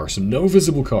on the car, so no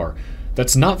visible car.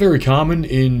 That's not very common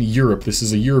in Europe. This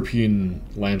is a European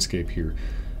landscape here.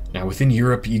 Now, within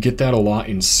Europe, you get that a lot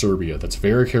in Serbia. That's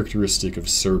very characteristic of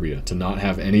Serbia, to not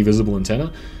have any visible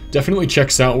antenna. Definitely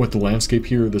checks out with the landscape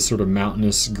here, this sort of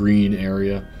mountainous green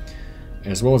area.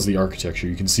 as well as the architecture.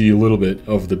 You can see a little bit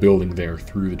of the building there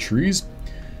through the trees.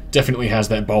 Definitely has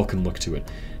that Balkan look to it.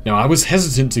 Now, I was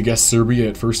hesitant to guess Serbia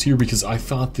at first here because I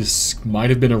thought this might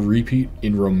have been a repeat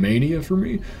in Romania for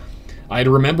me. I had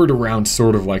remembered a round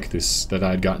sort of like this that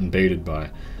I had gotten baited by,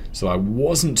 so I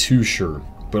wasn't too sure.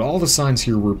 But all the signs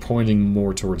here were pointing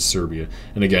more towards Serbia.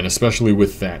 And again, especially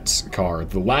with that car,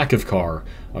 the lack of car,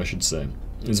 I should say,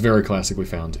 is very classically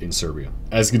found in Serbia.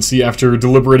 As you can see, after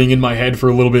deliberating in my head for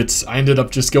a little bit, I ended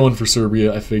up just going for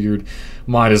Serbia. I figured,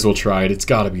 might as well try it, it's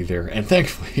gotta be there. And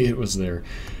thankfully, it was there.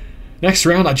 Next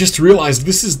round, I just realized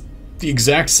this is the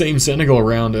exact same Senegal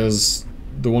round as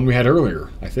the one we had earlier,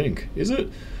 I think. Is it?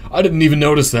 I didn't even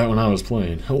notice that when I was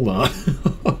playing. Hold on.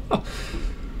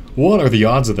 What are the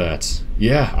odds of that?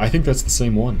 Yeah, I think that's the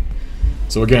same one.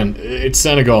 So again, it's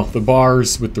Senegal, the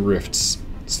bars with the rifts.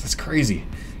 So that's crazy.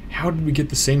 How did we get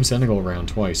the same Senegal round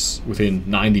twice within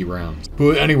 90 rounds?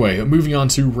 But anyway, moving on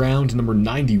to round number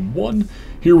 91.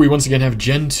 Here we once again have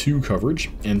Gen 2 coverage,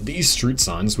 and these street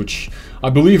signs, which I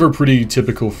believe are pretty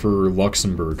typical for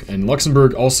Luxembourg. And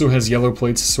Luxembourg also has yellow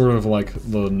plates, sort of like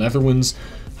the Netherlands.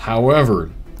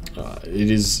 However, it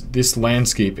is this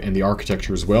landscape and the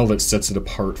architecture as well that sets it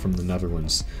apart from the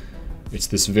Netherlands. It's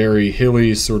this very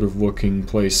hilly sort of looking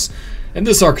place, and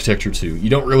this architecture too. You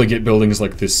don't really get buildings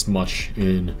like this much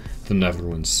in the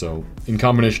Netherlands, so in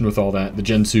combination with all that, the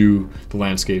Gen 2, the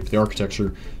landscape, the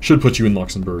architecture, should put you in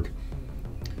Luxembourg.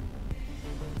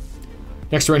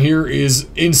 Next round here is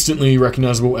instantly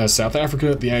recognizable as South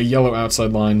Africa, the yellow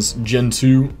outside lines, Gen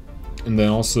 2, and then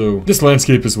also this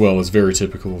landscape as well is very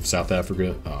typical of South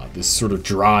Africa. This sort of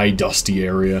dry, dusty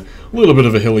area, a little bit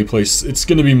of a hilly place. It's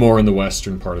going to be more in the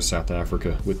western part of South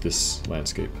Africa with this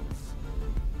landscape.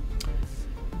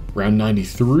 Round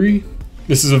 93.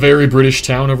 This is a very British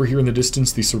town over here in the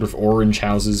distance, these sort of orange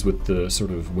houses with the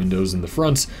sort of windows in the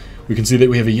front. We can see that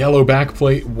we have a yellow back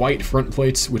plate, white front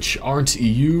plates, which aren't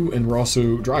EU, and we're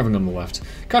also driving on the left.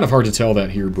 Kind of hard to tell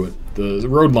that here, but the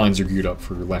road lines are geared up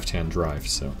for left-hand drive,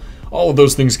 so all of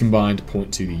those things combined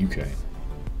point to the UK.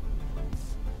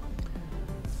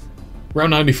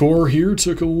 Round 94 here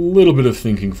took a little bit of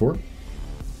thinking for.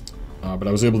 But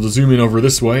I was able to zoom in over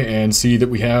this way and see that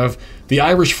we have the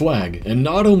Irish flag. And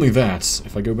not only that,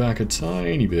 if I go back a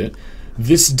tiny bit,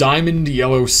 this diamond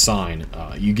yellow sign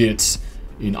you get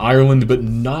in Ireland, but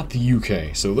not the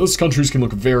UK. So those countries can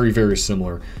look very, very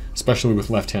similar, especially with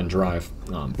left-hand drive.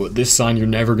 But this sign you're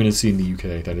never going to see in the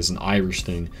UK. That is an Irish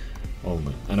thing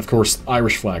only. And of course,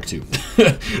 Irish flag too.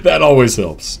 That always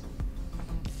helps.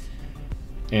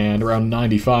 And around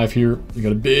 95 here, we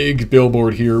got a big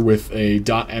billboard here with a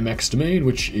 .mx domain,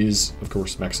 which is, of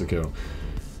course, Mexico.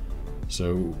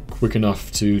 So, quick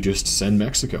enough to just send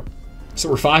Mexico. So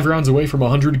we're 5 rounds away from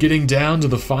 100, getting down to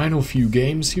the final few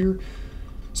games here.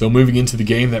 So moving into the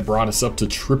game that brought us up to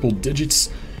triple digits.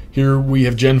 Here we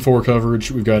have Gen 4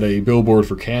 coverage. We've got a billboard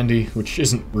for candy, which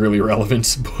isn't really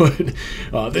relevant, but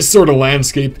this sort of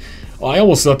landscape. I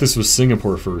almost thought this was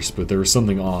Singapore first, but there was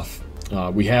something off.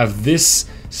 We have this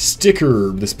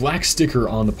sticker, this black sticker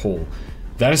on the pole.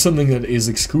 That is something that is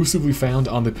exclusively found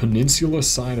on the peninsula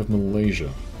side of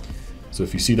Malaysia. So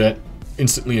if you see that,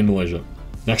 instantly in Malaysia.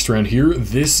 Next round here,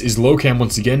 this is Locam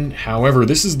once again. However,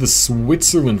 this is the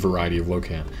Switzerland variety of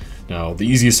Locam. Now, the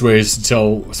easiest ways to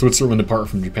tell Switzerland apart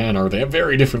from Japan are they have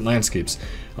very different landscapes.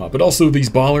 But also these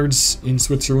bollards in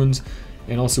Switzerland.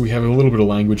 And also we have a little bit of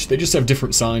language. They just have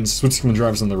different signs. Switzerland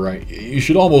drives on the right. You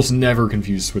should almost never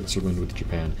confuse Switzerland with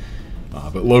Japan.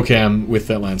 But Locam with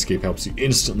that landscape helps you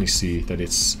instantly see that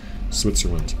it's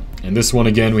Switzerland. And this one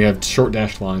again, we have short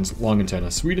dashed lines, long antenna,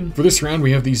 Sweden. For this round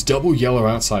we have these double yellow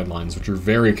outside lines, which are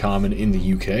very common in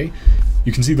the UK.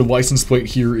 You can see the license plate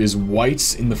here is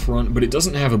white in the front, but it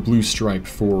doesn't have a blue stripe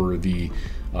for the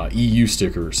EU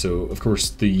sticker. So of course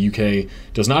the UK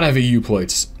does not have EU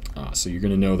plates. So you're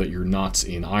going to know that you're not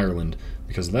in Ireland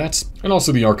because of that. And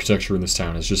also the architecture in this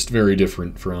town is just very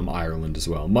different from Ireland as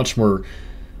well. Much more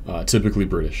typically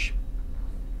British.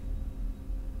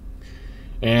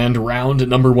 And round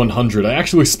number 100. I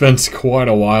actually spent quite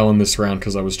a while in this round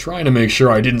because I was trying to make sure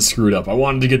I didn't screw it up. I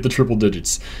wanted to get the triple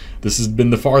digits. This has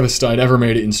been the farthest I'd ever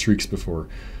made it in streaks before.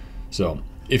 So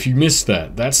if you missed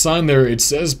that sign there, it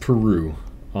says Peru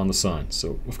on the sign.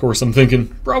 So of course I'm thinking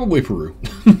probably Peru.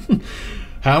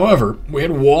 However, we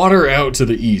had water out to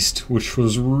the east, which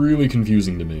was really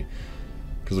confusing to me.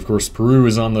 Because, of course, Peru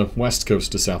is on the west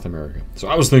coast of South America. So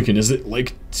I was thinking, is it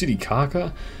Lake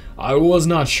Titicaca? I was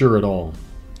not sure at all.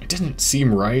 It didn't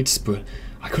seem right, but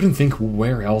I couldn't think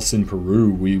where else in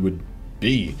Peru we would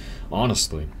be,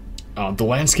 honestly. The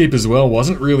landscape as well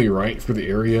wasn't really right for the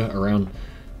area around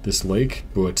this lake,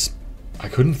 but I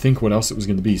couldn't think what else it was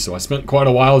going to be, so I spent quite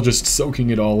a while just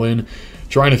soaking it all in,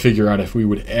 trying to figure out if we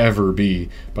would ever be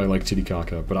by Lake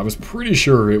Titicaca, but I was pretty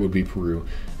sure it would be Peru.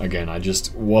 Again, I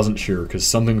just wasn't sure, because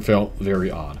something felt very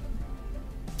odd.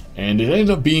 And it ended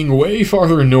up being way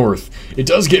farther north. It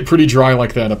does get pretty dry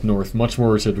like that up north, much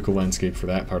more a typical landscape for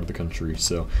that part of the country,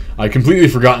 so I'd completely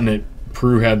forgotten it.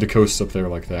 Peru had the coasts up there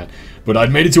like that, but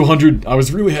I'd made it to 100. I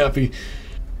was really happy.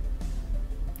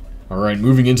 Alright,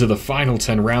 moving into the final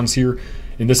 10 rounds here.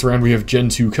 In this round we have Gen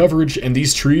 2 coverage, and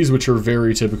these trees which are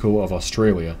very typical of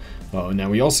Australia. Now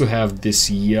we also have this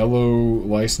yellow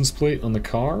license plate on the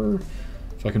car.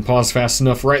 If I can pause fast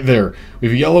enough, right there. We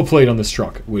have a yellow plate on this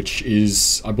truck, which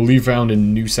is, I believe, found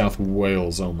in New South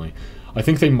Wales only. I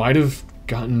think they might have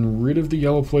gotten rid of the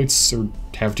yellow plates, or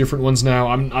have different ones now.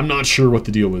 I'm not sure what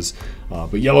the deal is,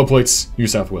 but yellow plates, New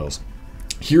South Wales.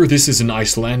 Here, this is an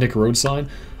Icelandic road sign.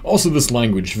 Also this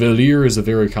language, Velir is a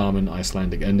very common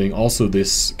Icelandic ending. Also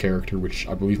this character, which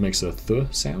I believe makes a th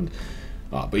sound.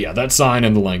 But yeah, that sign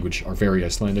and the language are very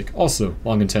Icelandic. Also,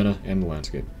 long antenna and the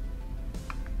landscape.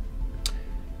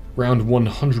 Round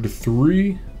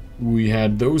 103, we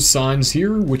had those signs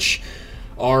here, which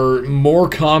are more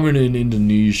common in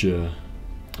Indonesia.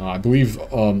 I believe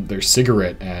they're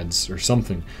cigarette ads or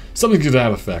something. Something to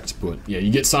that effect, but yeah,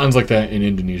 you get signs like that in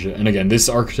Indonesia. And again, this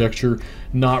architecture,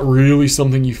 not really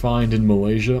something you find in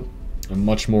Malaysia, and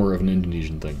much more of an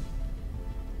Indonesian thing.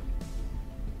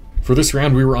 For this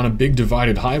round, we were on a big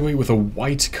divided highway with a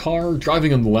white car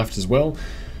driving on the left as well.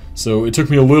 So it took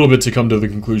me a little bit to come to the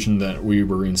conclusion that we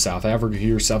were in South Africa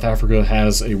here. South Africa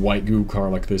has a white Google car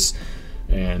like this,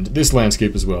 and this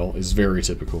landscape as well is very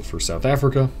typical for South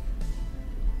Africa.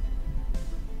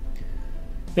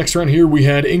 Next round here we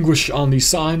had English on the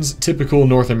signs, typical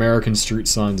North American street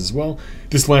signs as well.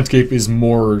 This landscape is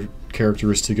more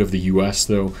characteristic of the US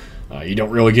though. You don't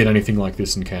really get anything like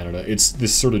this in Canada. It's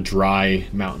this sort of dry,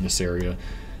 mountainous area.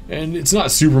 And it's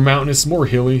not super mountainous, more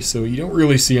hilly, so you don't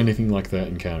really see anything like that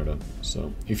in Canada.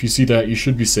 So if you see that, you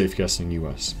should be safe guessing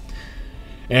US.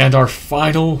 And our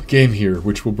final game here,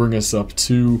 which will bring us up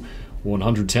to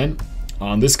 110.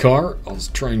 On this car, I'll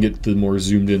try and get the more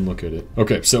zoomed in look at it.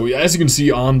 Okay, so as you can see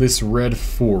on this red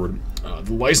Ford,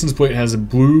 the license plate has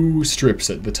blue strips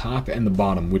at the top and the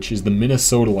bottom, which is the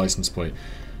Minnesota license plate.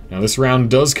 Now this round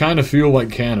does kind of feel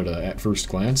like Canada at first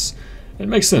glance. It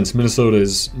makes sense, Minnesota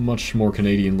is much more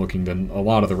Canadian looking than a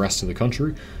lot of the rest of the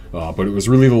country, but it was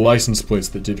really the license plates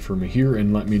that did it for me here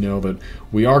and let me know that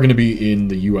we are going to be in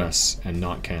the US and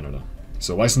not Canada.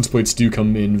 So license plates do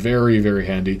come in very, very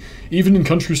handy, even in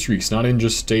country streaks, not in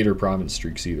just state or province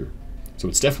streaks either. So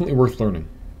it's definitely worth learning.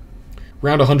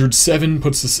 Round 107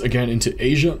 puts us again into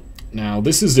Asia. Now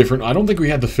this is different. I don't think we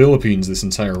had the Philippines this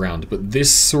entire round, but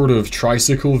this sort of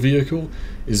tricycle vehicle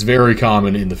is very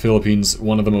common in the Philippines,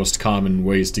 one of the most common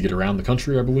ways to get around the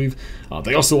country, I believe.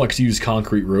 They also like to use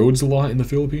concrete roads a lot in the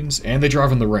Philippines, and they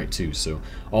drive on the right too, so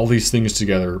all these things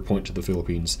together point to the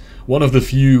Philippines. One of the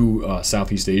few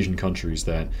Southeast Asian countries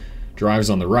that drives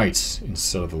on the right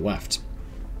instead of the left.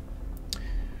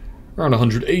 Around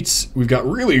 108, we've got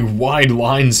really wide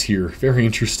lines here, very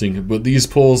interesting, but these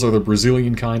poles are the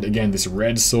Brazilian kind. Again, this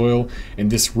red soil, and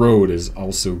this road is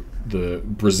also the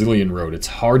Brazilian road. It's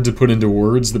hard to put into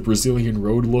words, the Brazilian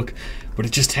road look, but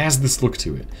it just has this look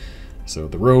to it. So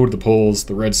the road, the poles,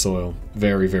 the red soil,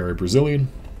 very, very Brazilian.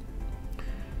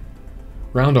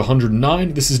 Round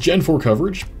 109, this is Gen 4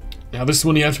 coverage. Now this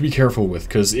one you have to be careful with,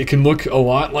 because it can look a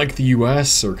lot like the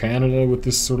US or Canada with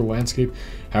this sort of landscape.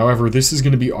 However, this is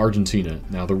going to be Argentina.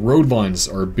 Now the road lines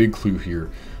are a big clue here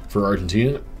for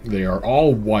Argentina. They are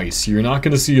all white, so you're not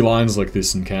going to see lines like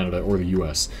this in Canada or the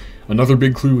US. Another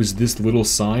big clue is this little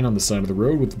sign on the side of the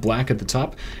road with black at the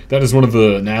top. That is one of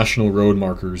the national road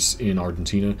markers in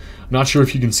Argentina. I'm not sure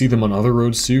if you can see them on other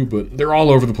roads too, but they're all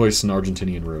over the place in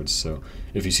Argentinian roads. So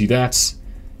if you see that,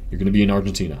 you're going to be in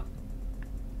Argentina.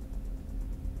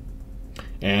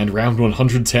 And round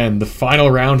 110, the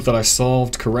final round that I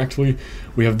solved correctly.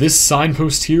 We have this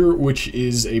signpost here, which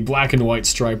is a black and white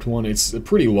striped one. It's a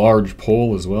pretty large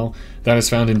pole as well. That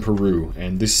is found in Peru.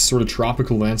 And this sort of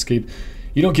tropical landscape,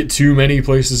 you don't get too many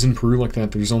places in Peru like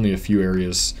that. There's only a few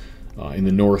areas in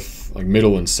the north, like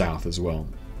middle and south as well.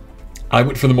 I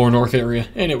went for the more north area,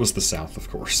 and it was the south,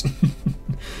 of course.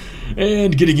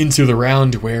 And getting into the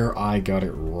round where I got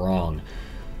it wrong.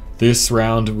 This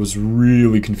round was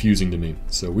really confusing to me.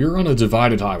 So we were on a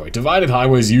divided highway. Divided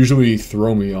highways usually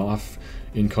throw me off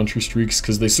in country streaks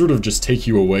because they sort of just take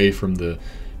you away from the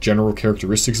general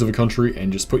characteristics of a country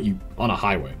and just put you on a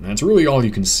highway. And that's really all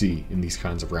you can see in these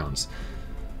kinds of rounds.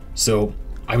 So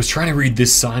I was trying to read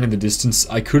this sign in the distance.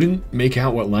 I couldn't make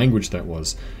out what language that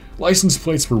was. License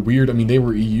plates were weird. I mean, they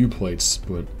were EU plates,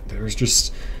 but there's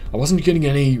just... I wasn't getting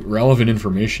any relevant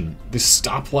information. This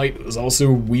stoplight was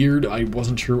also weird. I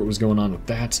wasn't sure what was going on with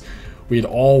that. We had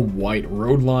all white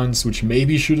road lines, which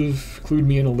maybe should have clued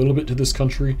me in a little bit to this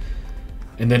country.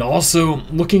 And then also,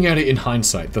 looking at it in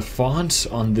hindsight, the font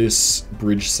on this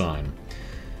bridge sign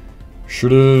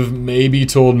should have maybe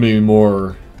told me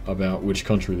more about which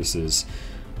country this is.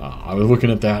 I was looking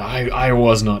at that. I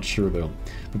was not sure, though.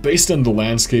 But based on the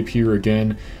landscape here,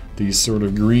 again, these sort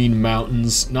of green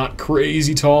mountains, not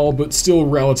crazy tall, but still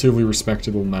relatively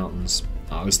respectable mountains.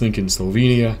 I was thinking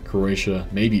Slovenia, Croatia,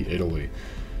 maybe Italy.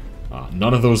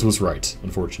 None of those was right,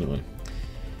 unfortunately.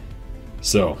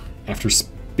 So, after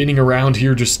spinning around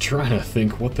here just trying to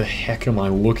think, what the heck am I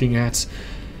looking at?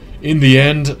 In the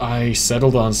end, I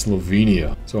settled on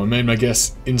Slovenia. So I made my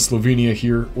guess in Slovenia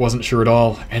here, wasn't sure at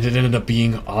all, and it ended up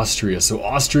being Austria. So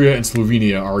Austria and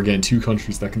Slovenia are, again, two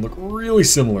countries that can look really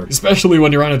similar, especially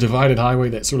when you're on a divided highway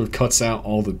that sort of cuts out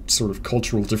all the sort of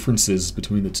cultural differences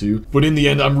between the two. But in the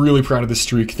end, I'm really proud of this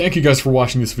streak. Thank you guys for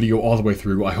watching this video all the way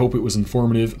through. I hope it was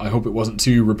informative. I hope it wasn't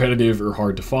too repetitive or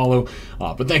hard to follow.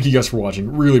 But thank you guys for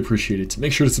watching. Really appreciate it.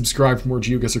 Make sure to subscribe for more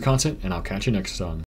GeoGuessr content, and I'll catch you next time.